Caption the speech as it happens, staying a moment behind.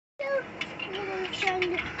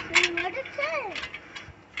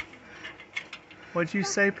What'd you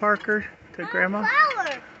say, Parker, to Grandma? A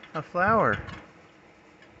flower. A flower.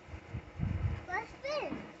 Let's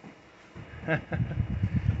spin. Let's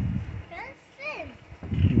spin.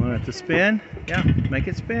 You want it to spin? Yeah, make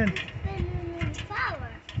it spin. Spin in the flower.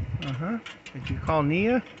 Uh-huh. Did you call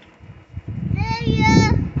Nia?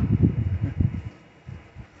 There.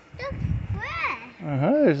 Look, where?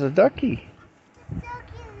 Uh-huh, there's a ducky. The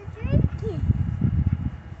ducky is drinking.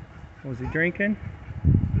 Was he drinking?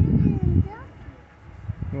 Drinking the ducky.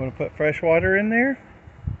 You want to put fresh water in there?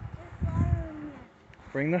 There's water in there.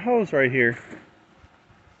 Bring the hose right here.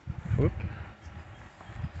 Whoop.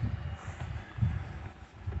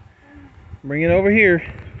 Bring it over here.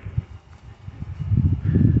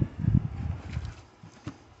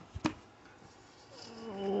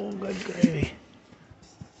 Oh, good gravy.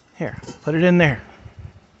 Here, put it in there.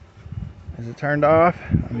 Is it turned off?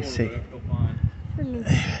 Let me see.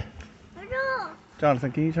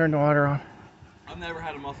 Jonathan, can you turn the water on? I've never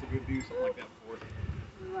had a muscle go do something like that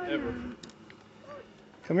before. Ever.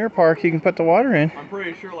 Come here, Park. You can put the water in. I'm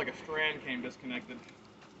pretty sure like a strand came disconnected.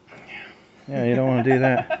 Yeah, you don't want to do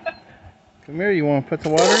that. Come here. You want to put the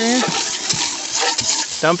water in?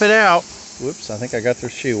 Dump it out. Whoops, I think I got their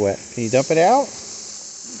shoe wet. Can you dump it out?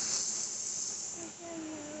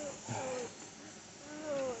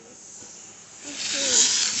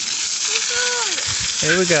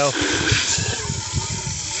 Here we go.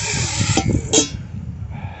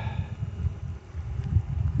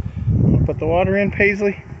 Want to put the water in,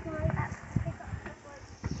 Paisley?